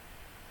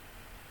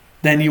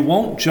 then you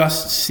won't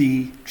just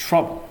see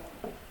trouble.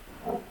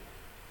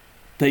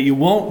 That you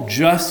won't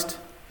just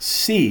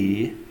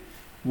see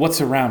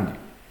what's around you.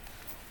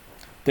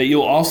 That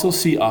you'll also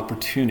see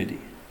opportunity.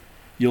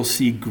 You'll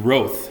see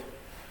growth.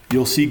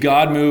 You'll see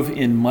God move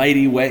in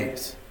mighty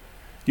ways.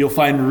 You'll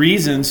find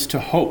reasons to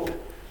hope.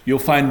 You'll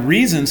find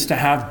reasons to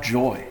have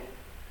joy.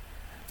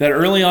 That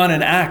early on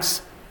in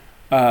Acts,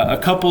 a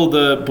couple of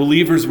the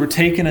believers were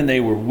taken and they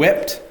were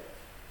whipped.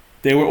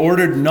 They were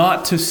ordered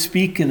not to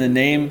speak in the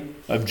name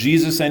of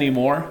Jesus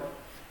anymore.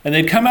 And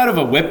they'd come out of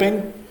a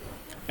whipping,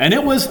 and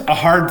it was a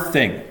hard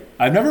thing.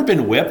 I've never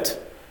been whipped,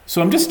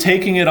 so I'm just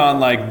taking it on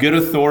like good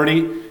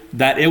authority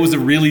that it was a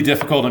really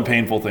difficult and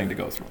painful thing to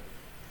go through.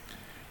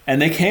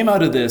 And they came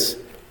out of this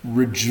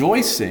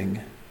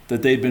rejoicing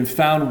that they'd been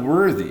found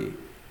worthy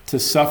to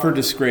suffer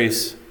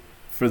disgrace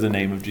for the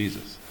name of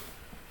Jesus.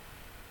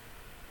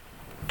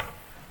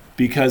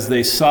 Because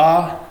they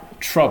saw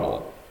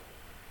trouble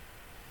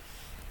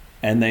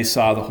and they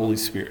saw the Holy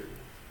Spirit.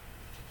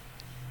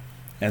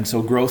 And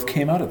so growth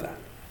came out of that.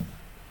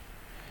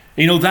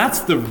 You know, that's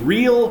the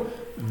real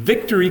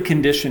victory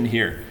condition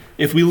here.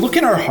 If we look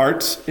in our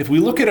hearts, if we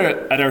look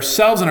at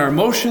ourselves and our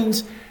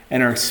emotions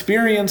and our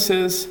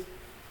experiences,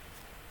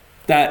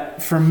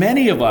 that for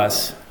many of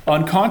us,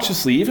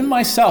 unconsciously, even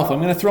myself,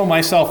 I'm going to throw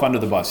myself under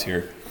the bus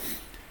here,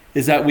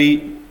 is that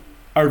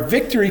our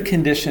victory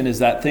condition is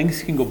that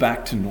things can go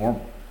back to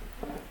normal.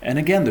 And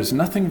again, there's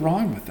nothing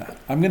wrong with that.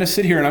 I'm going to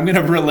sit here and I'm going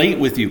to relate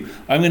with you.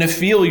 I'm going to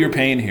feel your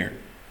pain here.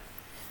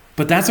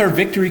 But that's our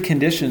victory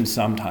condition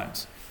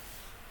sometimes.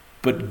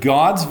 But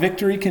God's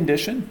victory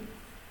condition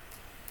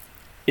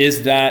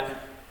is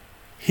that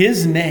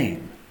his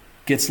name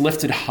gets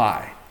lifted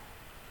high.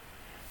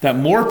 That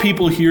more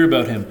people hear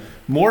about him,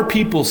 more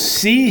people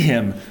see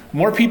him,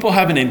 more people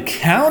have an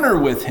encounter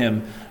with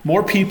him,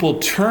 more people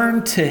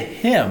turn to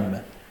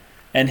him,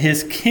 and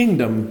his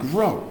kingdom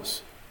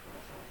grows.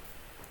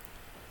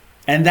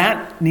 And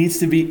that needs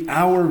to be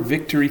our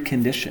victory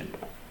condition.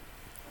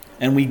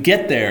 And we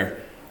get there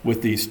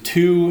with these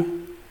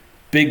two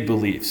big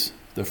beliefs.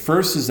 The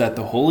first is that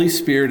the Holy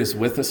Spirit is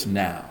with us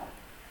now.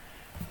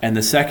 And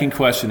the second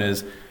question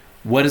is,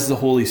 what is the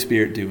Holy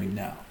Spirit doing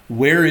now?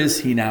 Where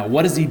is he now?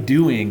 What is he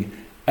doing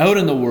out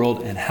in the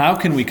world? And how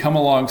can we come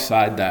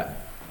alongside that?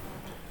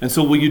 And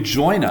so will you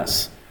join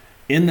us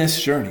in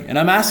this journey? And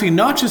I'm asking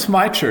not just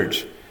my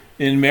church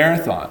in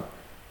Marathon,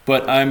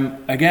 but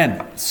I'm,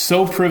 again,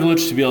 so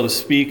privileged to be able to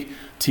speak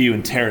to you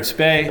in Terrace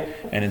Bay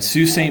and in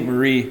Sault Ste.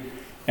 Marie.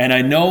 And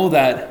I know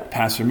that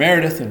Pastor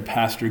Meredith and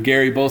Pastor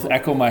Gary both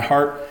echo my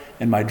heart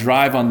and my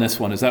drive on this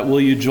one, is that will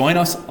you join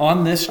us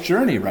on this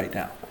journey right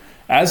now?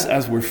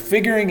 As we're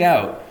figuring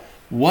out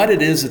what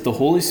it is that the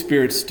Holy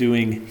Spirit's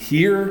doing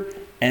here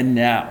and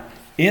now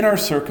in our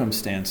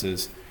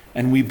circumstances,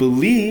 and we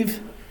believe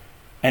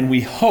and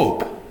we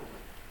hope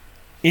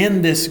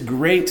in this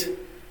great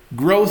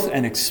growth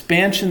and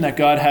expansion that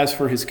God has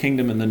for his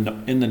kingdom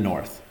in the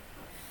north.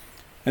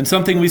 And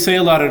something we say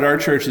a lot at our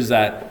church is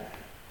that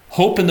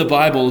hope in the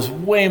Bible is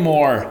way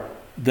more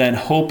than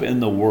hope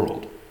in the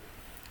world.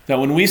 That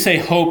when we say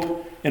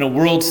hope in a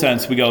world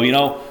sense, we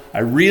go, I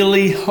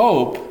really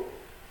hope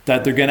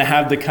that they're going to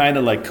have the kind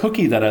of like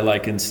cookie that I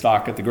like in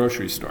stock at the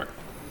grocery store.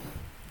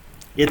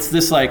 It's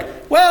this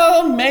like,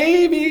 well,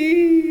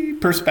 maybe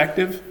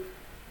perspective.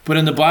 But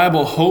in the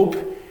Bible, hope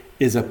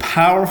is a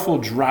powerful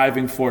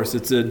driving force.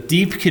 It's a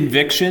deep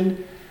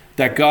conviction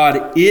that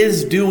God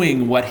is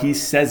doing what he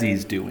says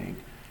he's doing.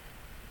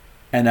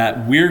 And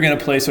that we're going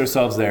to place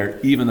ourselves there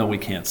even though we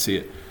can't see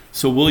it.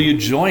 So will you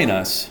join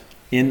us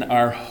in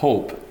our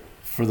hope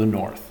for the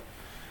north?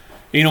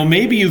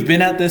 Maybe you've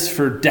been at this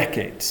for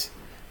decades.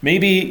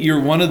 Maybe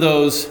you're one of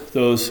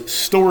those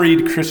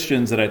storied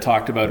Christians that I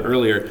talked about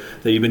earlier,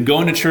 that you've been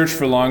going to church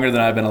for longer than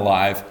I've been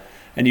alive,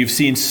 and you've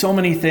seen so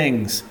many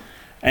things,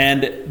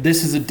 and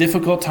this is a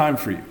difficult time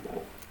for you.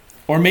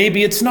 Or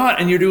maybe it's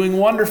not, and you're doing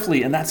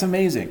wonderfully, and that's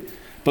amazing.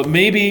 But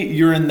maybe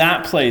you're in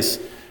that place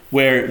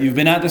where you've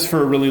been at this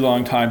for a really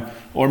long time,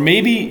 or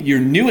maybe you're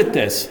new at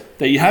this,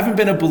 that you haven't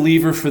been a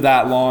believer for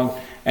that long,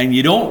 and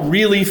you don't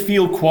really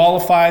feel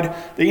qualified,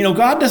 that,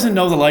 God doesn't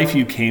know the life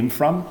you came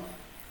from.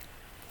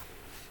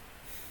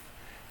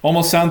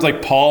 Almost sounds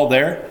like Paul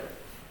there.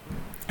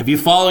 If you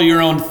follow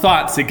your own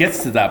thoughts, it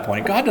gets to that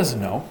point. God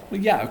doesn't know. Well,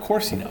 yeah, of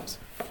course he knows.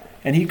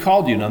 And he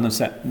called you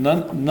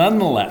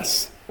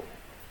nonetheless.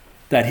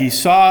 That he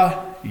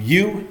saw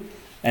you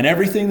and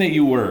everything that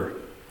you were.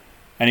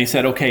 And he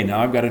said, okay, now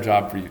I've got a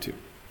job for you too.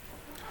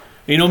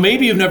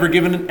 Maybe you've never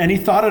given any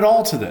thought at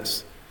all to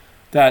this.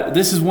 that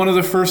this is one of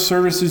the first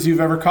services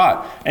you've ever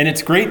caught. And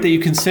it's great that you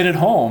can sit at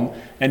home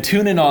and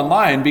tune in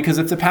online, because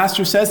if the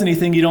pastor says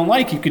anything you don't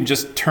like, you can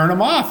just turn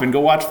them off and go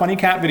watch funny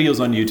cat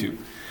videos on YouTube.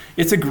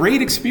 It's a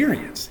great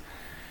experience.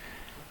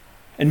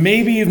 And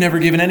maybe you've never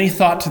given any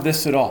thought to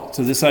this at all,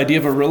 to this idea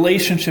of a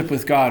relationship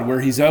with God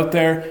where he's out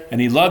there and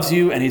he loves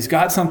you and he's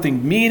got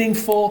something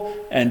meaningful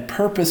and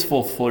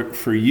purposeful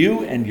for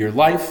you and your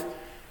life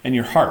and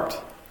your heart.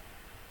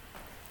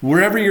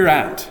 Wherever you're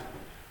at,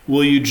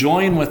 will you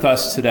join with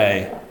us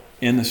today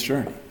in this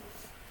journey?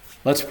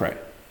 Let's pray.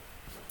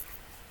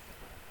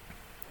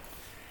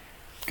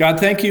 God,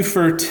 thank you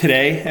for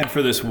today and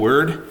for this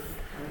word.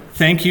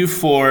 Thank you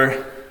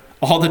for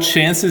all the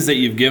chances that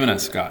you've given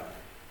us, God.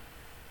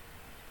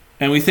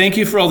 And we thank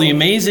you for all the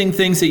amazing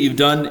things that you've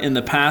done in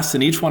the past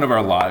in each one of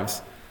our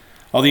lives,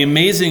 all the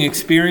amazing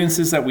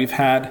experiences that we've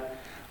had,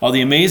 all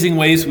the amazing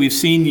ways we've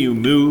seen you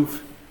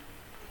move.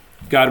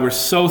 God, we're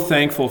so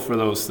thankful for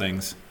those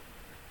things.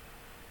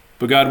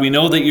 But God, we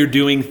know that you're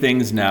doing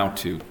things now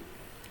too.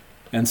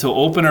 And so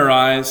open our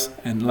eyes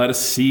and let us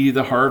see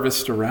the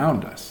harvest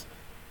around us.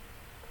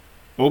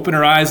 Open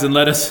our eyes and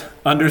let us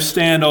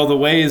understand all the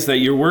ways that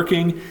you're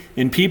working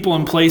in people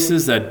and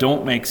places that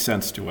don't make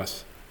sense to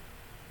us.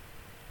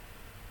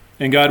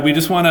 And God, we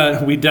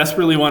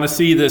desperately want to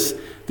see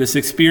this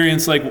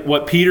experience like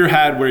what Peter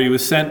had, where he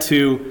was sent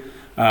to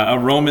a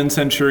Roman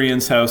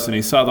centurion's house and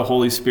he saw the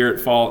Holy Spirit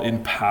fall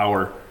in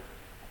power.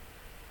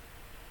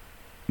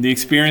 The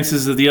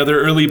experiences of the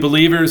other early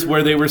believers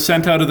where they were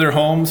sent out of their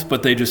homes,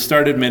 but they just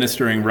started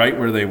ministering right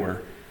where they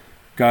were.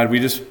 God, we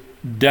just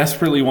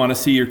desperately want to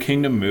see your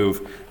kingdom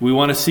move. We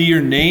want to see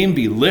your name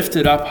be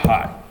lifted up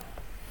high.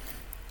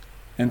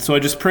 And so I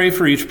just pray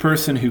for each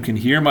person who can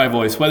hear my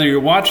voice, whether you're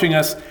watching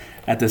us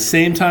at the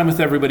same time with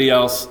everybody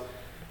else,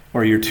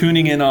 or you're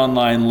tuning in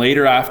online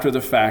later after the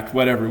fact,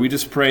 whatever. We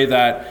just pray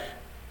that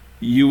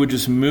you would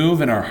just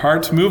move in our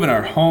hearts, move in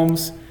our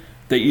homes,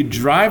 that you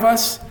drive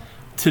us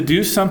to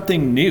do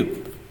something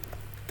new,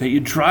 that you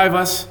drive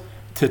us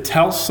to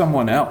tell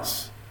someone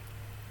else,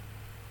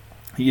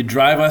 that you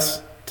drive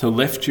us to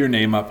lift your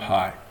name up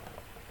high.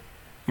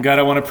 And God,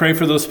 I want to pray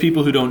for those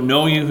people who don't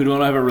know you, who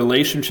don't have a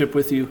relationship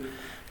with you.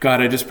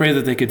 God, I just pray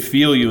that they could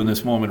feel you in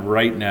this moment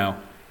right now,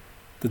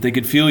 that they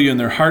could feel you in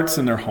their hearts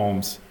and their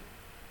homes,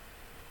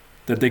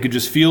 that they could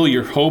just feel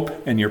your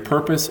hope and your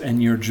purpose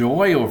and your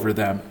joy over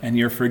them and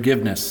your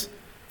forgiveness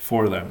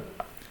for them.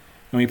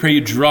 And we pray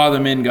you draw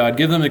them in, God.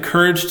 Give them the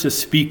courage to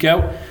speak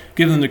out.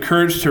 Give them the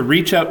courage to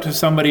reach out to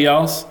somebody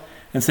else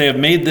and say, I've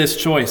made this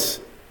choice.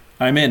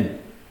 I'm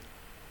in.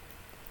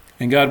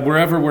 And God,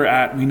 wherever we're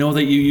at, we know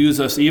that you use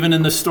us, even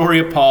in the story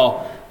of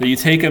Paul, that you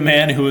take a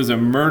man who is a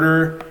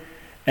murderer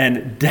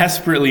and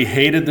desperately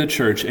hated the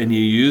church, and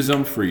you use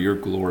him for your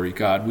glory,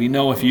 God. We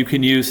know if you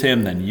can use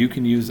him, then you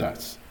can use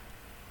us.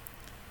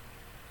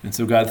 And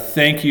so, God,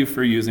 thank you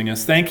for using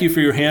us. Thank you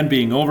for your hand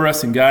being over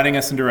us and guiding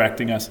us and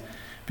directing us,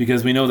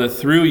 because we know that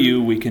through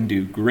you we can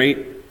do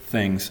great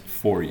things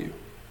for you.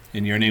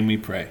 In your name we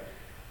pray.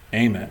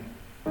 Amen.